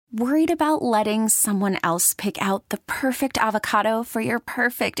Worried about letting someone else pick out the perfect avocado for your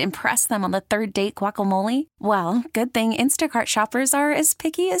perfect impress them on the third date guacamole? Well, good thing Instacart shoppers are as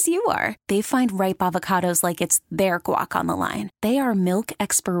picky as you are. They find ripe avocados like it's their guac on the line. They are milk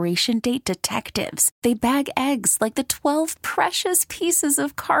expiration date detectives. They bag eggs like the 12 precious pieces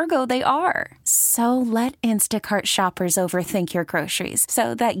of cargo they are. So let Instacart shoppers overthink your groceries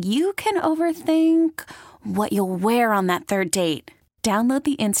so that you can overthink what you'll wear on that third date. Download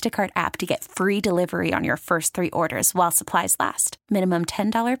the Instacart app to get free delivery on your first 3 orders while supplies last. Minimum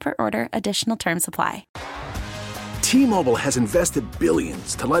 $10 per order. Additional terms apply. T-Mobile has invested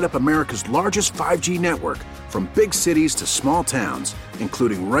billions to light up America's largest 5G network, from big cities to small towns,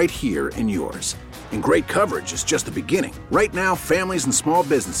 including right here in yours. And great coverage is just the beginning. Right now, families and small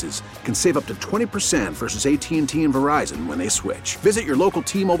businesses can save up to 20% versus AT&T and Verizon when they switch. Visit your local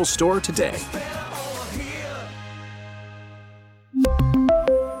T-Mobile store today.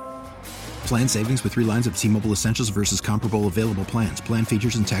 Plan savings with 3 lines of T-Mobile Essentials versus comparable available plans. Plan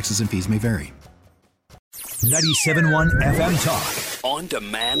features and taxes and fees may vary. 97.1 FM Talk. On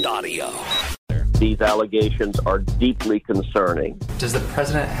demand audio. These allegations are deeply concerning. Does the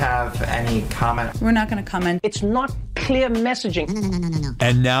president have any comment? We're not going to comment. It's not clear messaging. No.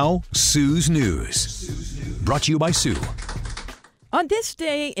 And now, Sue's News. Brought to you by Sue. On this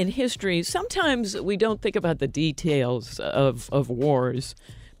day in history, sometimes we don't think about the details of wars.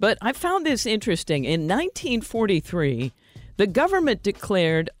 But I found this interesting. In 1943, the government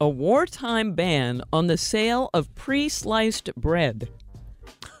declared a wartime ban on the sale of pre-sliced bread.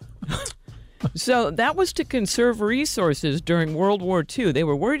 So that was to conserve resources during World War II. They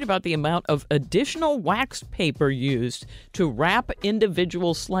were worried about the amount of additional wax paper used to wrap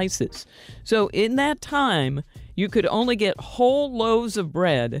individual slices. So in that time, you could only get whole loaves of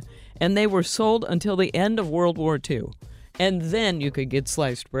bread, and they were sold until the end of World War II. And then you could get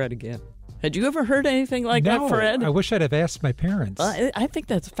sliced bread again. Had you ever heard anything like that, Fred? I wish I'd have asked my parents. I think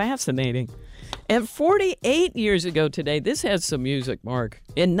that's fascinating. And 48 years ago today, this has some music, Mark.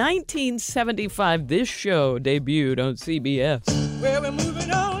 In 1975, this show debuted on CBS. Well, we're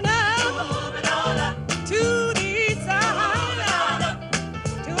moving on up to the east side,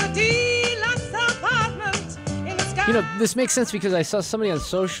 to a deluxe apartment in the sky. You know, this makes sense because I saw somebody on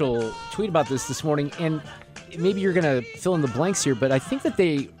social tweet about this morning, and maybe you're going to fill in the blanks here, but I think that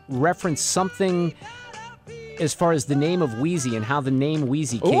they referenced something as far as the name of Wheezy and how the name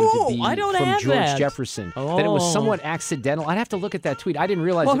Wheezy came to be from George Jefferson. That it was somewhat accidental. I'd have to look at that tweet. I didn't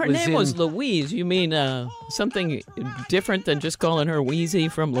realize it was her name was Louise. You mean something different than just calling her Wheezy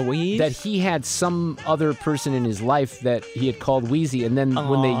from Louise? That he had some other person in his life that he had called Wheezy, and then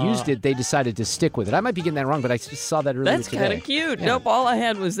when they used it, they decided to stick with it. I might be getting that wrong, but I just saw that earlier today. That's kind of cute. Yeah. Nope, all I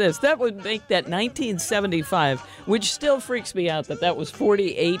had was this. That would make that 1975, which still freaks me out that was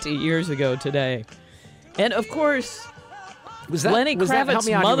 48 years ago today. And, of course, Lenny Kravitz's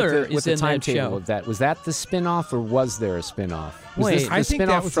mother is in that show. Of that. Was that the spinoff, or was there a spinoff? Wait, I think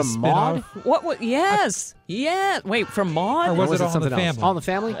that was from Maude? What? Yes. Wait, from Maude? Or was it All in the Family? All in the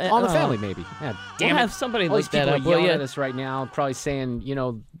Family? All in the Family, maybe. Yeah, damn we'll it. Have somebody look that up, will you? Yelling at us right now, probably saying,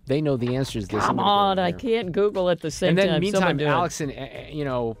 they know the answers to this. Come on, I can't Google at the same time. And then, meantime, Alex and,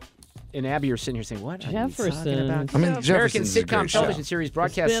 and Abby are sitting here saying, what are Jefferson. About? American sitcom television series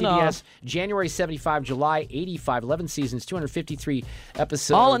broadcast CBS, January 75, July 85, 11 seasons, 253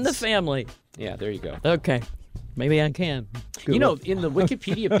 episodes. All in the Family. Yeah, there you go. Okay. Maybe I can. Google. In the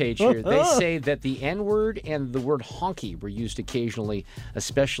Wikipedia page here, they say that the N-word and the word honky were used occasionally,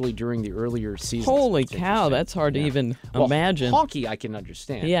 especially during the earlier seasons. Holy cow, that's hard to even imagine. Honky I can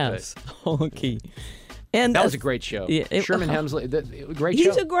understand. Yes, honky. And that was a great show. Sherman Hemsley, great show.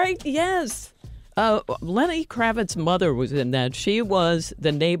 He's a great, yes. Lenny Kravitz's mother was in that. She was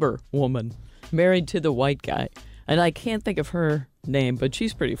the neighbor woman, married to the white guy. And I can't think of her name, but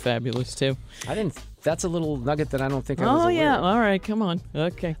she's pretty fabulous, too. That's a little nugget that I don't think I was aware yeah. of. All right, come on.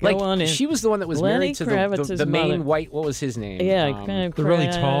 Okay, go on in. She was the one that was Lenny married to the main white, what was his name? Yeah, the really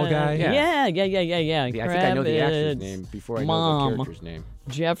tall guy? Yeah. I think I know the actor's name before I know the character's name.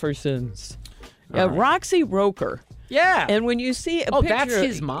 Jefferson's. Roxy Roker. Yeah. And when you see a picture... that's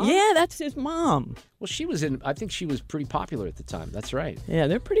his mom? Yeah, that's his mom. Well, I think she was pretty popular at the time. That's right. Yeah,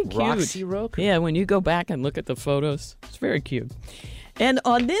 they're pretty cute. Roxy Roker? Yeah, when you go back and look at the photos, it's very cute. And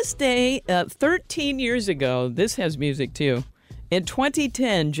on this day, 13 years ago, this has music too. In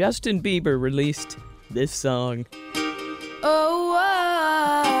 2010, Justin Bieber released this song.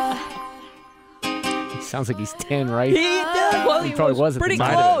 Sounds like he's 10, right? He did. Well, he probably was pretty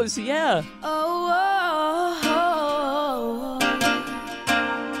close, yeah.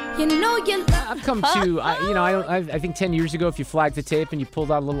 You know you love I've come to, I think 10 years ago, if you flagged the tape and you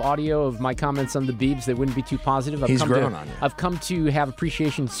pulled out a little audio of my comments on the Biebs that wouldn't be too positive, He's grown on you. I've come to have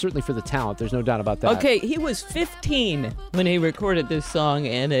appreciation certainly for the talent. There's no doubt about that. Okay, he was 15 when he recorded this song,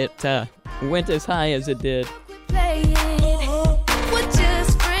 and it went as high as it did.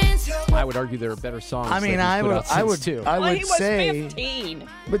 I would argue there are better songs. I mean, that I would He say, was 15.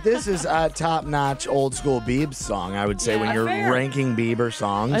 but this is a top-notch old school Biebs song. I would say when you're fair. ranking Bieber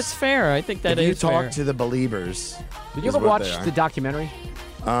songs. That's fair. I think that if is you talk fair. to the Beliebers. Did you ever watch the documentary?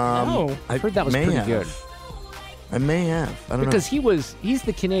 No. I heard that was pretty good. I may have. I don't because know. he's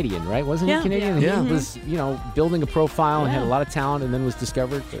the Canadian, right? Wasn't he Canadian? Yeah. He was, building a profile and had a lot of talent and then was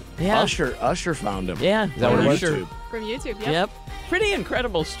discovered. But Usher found him. Yeah. Is that what it was? From YouTube, Yep. Pretty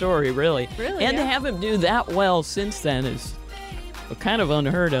incredible story, really. Really, and to have him do that well since then is kind of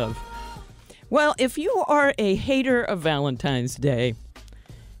unheard of. Well, if you are a hater of Valentine's Day,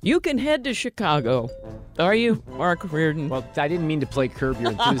 you can head to Chicago. Are you, Mark Reardon? Well, I didn't mean to play Curb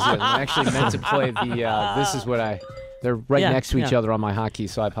Your Enthusiasm. I actually meant to play the This Is What I... They're right next to each other on my hotkey,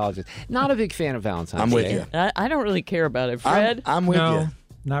 so I apologize. Not a big fan of Valentine's Day. I'm with you. I don't really care about it. Fred? I'm with you.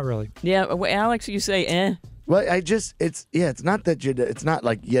 Not really. Yeah, Alex, you say eh? Well, it's not that it's not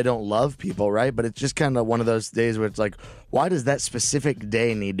like you don't love people, right? But it's just kind of one of those days where it's like, why does that specific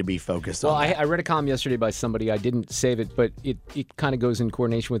day need to be focused on? Well, I read a column yesterday by somebody. I didn't save it, but it kind of goes in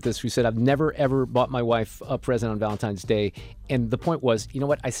coordination with this. Who said, I've never, ever bought my wife a present on Valentine's Day. And the point was, you know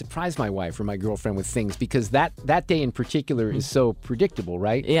what? I surprise my wife or my girlfriend with things because that day in particular is so predictable,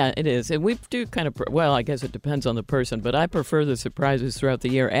 right? Yeah, it is. And we do kind of, well, I guess it depends on the person, but I prefer the surprises throughout the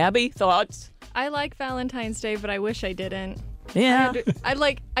year. Abby, thoughts? I like Valentine's Day, but I wish I didn't. Yeah.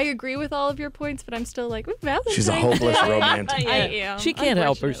 I agree with all of your points, but I'm still like, ooh, Valentine's She's a hopeless Day. romantic. I am. She can't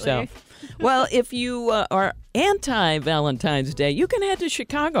help herself. Well, if you are anti-Valentine's Day, you can head to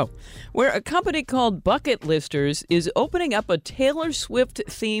Chicago, where a company called Bucket Listers is opening up a Taylor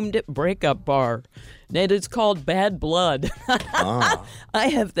Swift-themed breakup bar. And it's called Bad Blood. I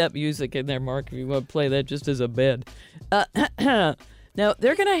have that music in there, Mark, if you want to play that just as a bed. Now,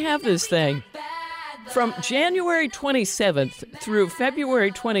 they're going to have this thing from January 27th through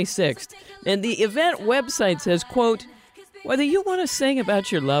February 26th. And the event website says, quote, whether you want to sing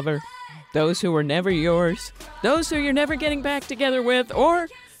about your lover, those who were never yours, those who you're never getting back together with, or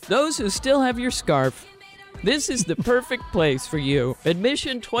those who still have your scarf, this is the perfect place for you.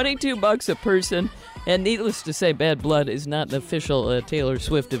 Admission, $22 a person. And needless to say, Bad Blood is not an official Taylor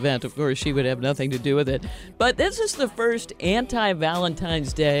Swift event. Of course, she would have nothing to do with it. But this is the first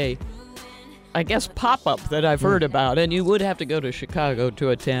anti-Valentine's Day, I guess, pop-up that I've heard about. And you would have to go to Chicago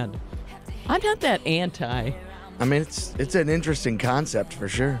to attend. I'm not that anti. I mean, it's an interesting concept for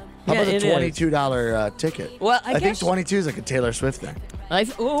sure. How Yeah, about it a $22 ticket? Well, I think guess- 22 is like a Taylor Swift thing. I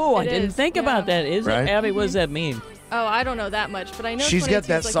didn't is, think yeah. about that. Is Right? it? Abby, what does that mean? Oh, I don't know that much, but I know She's got 22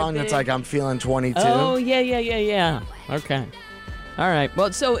 that is like song a that's big- like, I'm feeling 22. Oh, yeah. Okay. All right.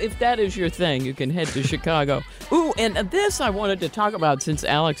 Well, so if that is your thing, you can head to Chicago. Ooh, and this I wanted to talk about since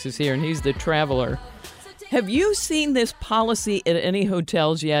Alex is here and he's the traveler. Have you seen this policy at any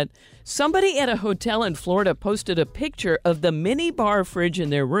hotels yet? Somebody at a hotel in Florida posted a picture of the mini bar fridge in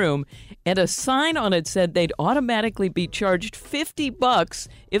their room, and a sign on it said they'd automatically be charged $50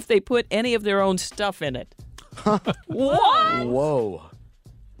 if they put any of their own stuff in it. What? Whoa.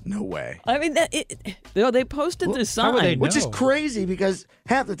 No way. I mean, they posted this sign. how would they Which is know? crazy because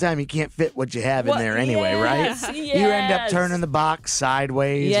half the time you can't fit what you have in there anyway, yes, right? yes. You end up turning the box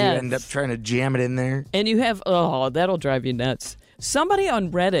sideways. Yes. You end up trying to jam it in there. And you have, that'll drive you nuts. Somebody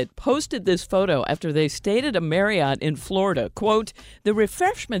on Reddit posted this photo after they stayed at a Marriott in Florida. Quote, the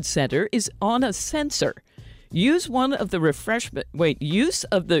refreshment center is on a sensor. Use of the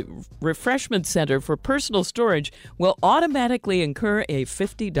refreshment center for personal storage will automatically incur a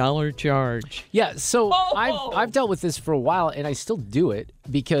 $50 charge. Yeah, so I've dealt with this for a while, and I still do it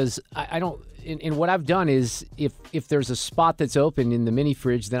because I don't. And what I've done is, if there's a spot that's open in the mini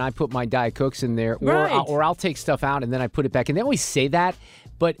fridge, then I put my Diet Cokes in there, or I'll take stuff out and then I put it back. And they always say that,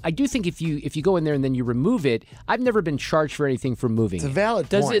 but I do think if you go in there and then you remove it, I've never been charged for anything for moving. It's a valid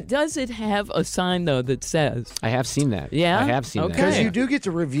point. Does it have a sign though that says? I have seen that. Yeah? I have seen that. Because Okay. you do get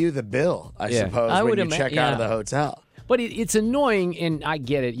to review the bill, I suppose, I when would you check out of yeah. the hotel. But it's annoying, and I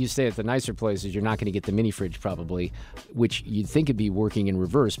get it. You stay at the nicer places, you're not going to get the mini fridge probably, which you'd think would be working in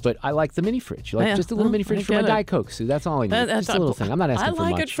reverse. But I like the mini fridge. Like just a little mini fridge for my Diet Coke. So that's all I need. That's Just a little thing. I'm not asking for much.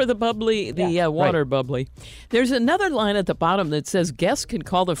 I like it for the bubbly, the water bubbly. There's another line at the bottom that says guests can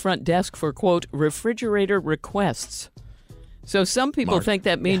call the front desk for, quote, refrigerator requests. So some people think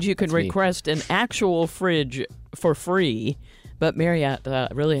that means you can request an actual fridge for free. But Marriott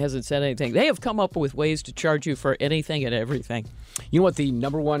really hasn't said anything. They have come up with ways to charge you for anything and everything. You know what the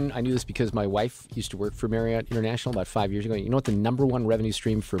number one, I knew this because my wife used to work for Marriott International about 5 years ago. You know what the number one revenue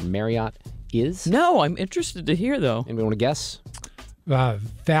stream for Marriott is? No, I'm interested to hear, though. Anybody want to guess?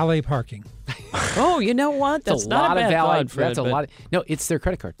 Valet parking. Oh, you know what? That's not a bad thought, Fred. That's a lot. No, it's their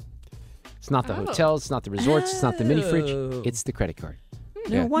credit card. It's not the hotels. It's not the resorts. It's not the mini fridge. It's the credit card.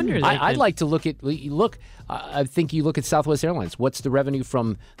 No wonder. I'd like to look. I think you look at Southwest Airlines. What's the revenue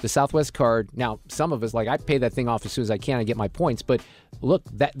from the Southwest card? Now, some of us, I pay that thing off as soon as I can. I get my points. But look,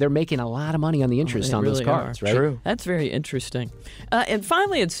 they're making a lot of money on the interest on those cards, right? True. That's very interesting. And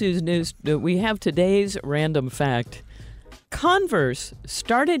finally, at Sue's News, we have today's random fact. Converse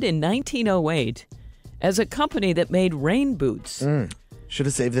started in 1908 as a company that made rain boots. Should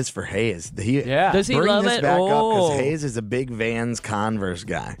have saved this for Hayes. Does he bring love this it? back up because Hayes is a big Vans Converse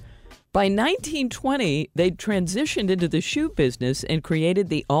guy. By 1920, they transitioned into the shoe business and created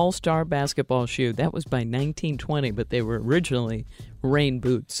the All-Star basketball shoe. That was by 1920, but they were originally rain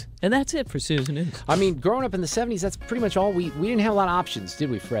boots. And that's it for Sue's News. I mean, growing up in the 70s, that's pretty much all we didn't have a lot of options, did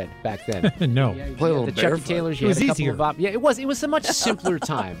we, Fred, back then? No. Yeah, Play a little the Chucky barefoot. Taylors, you It was had a couple easier. of yeah, it was a much simpler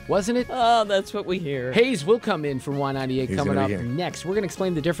time, wasn't it? Oh, that's what we hear. Hayes will come in from Y98 He's coming gonna up be here. next. We're going to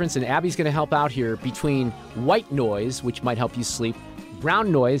explain the difference, and Abby's going to help out here between white noise, which might help you sleep,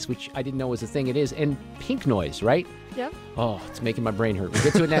 brown noise, which I didn't know was a thing it is, and pink noise, right? Yep. Oh, it's making my brain hurt. We'll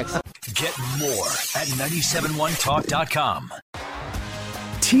get to it next. Get more at 971talk.com.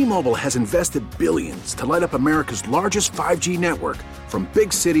 T-Mobile has invested billions to light up America's largest 5G network, from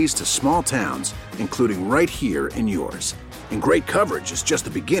big cities to small towns, including right here in yours. And great coverage is just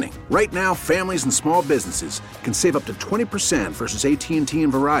the beginning. Right now, families and small businesses can save up to 20% versus AT&T and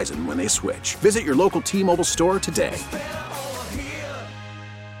Verizon when they switch. Visit your local T-Mobile store today.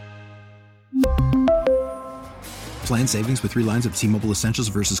 Plan savings with 3 lines of T-Mobile Essentials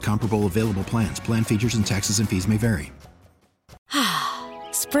versus comparable available plans. Plan features and taxes and fees may vary.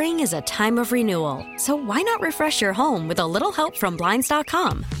 Spring is a time of renewal, so why not refresh your home with a little help from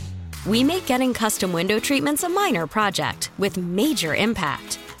Blinds.com? We make getting custom window treatments a minor project with major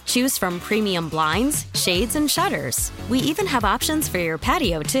impact. Choose from premium blinds, shades, and shutters. We even have options for your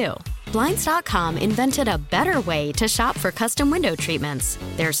patio, too. Blinds.com invented a better way to shop for custom window treatments.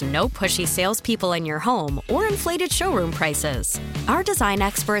 There's no pushy salespeople in your home or inflated showroom prices. Our design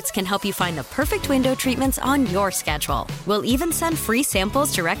experts can help you find the perfect window treatments on your schedule. We'll even send free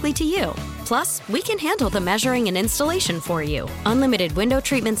samples directly to you. Plus, we can handle the measuring and installation for you. Unlimited window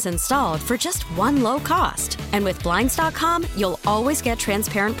treatments installed for just one low cost. And with Blinds.com, you'll always get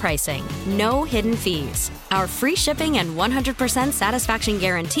transparent pricing. No hidden fees. Our free shipping and 100% satisfaction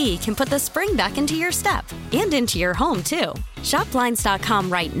guarantee can put the spring back into your step and into your home, too. Shop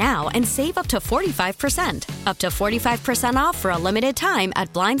Blinds.com right now and save up to 45%. Up to 45% off for a limited time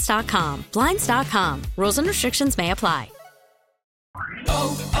at Blinds.com. Blinds.com. Rules and restrictions may apply.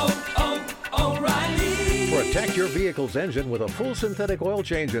 Protect your vehicle's engine with a full synthetic oil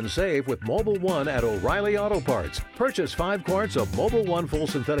change and save with Mobil 1 at O'Reilly Auto Parts. Purchase 5 quarts of Mobil 1 full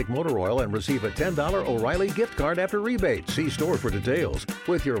synthetic motor oil and receive a $10 O'Reilly gift card after rebate. See store for details.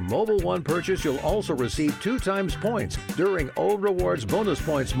 With your Mobil 1 purchase, you'll also receive 2 times points during O Rewards Bonus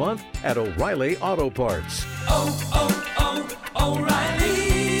Points Month at O'Reilly Auto Parts.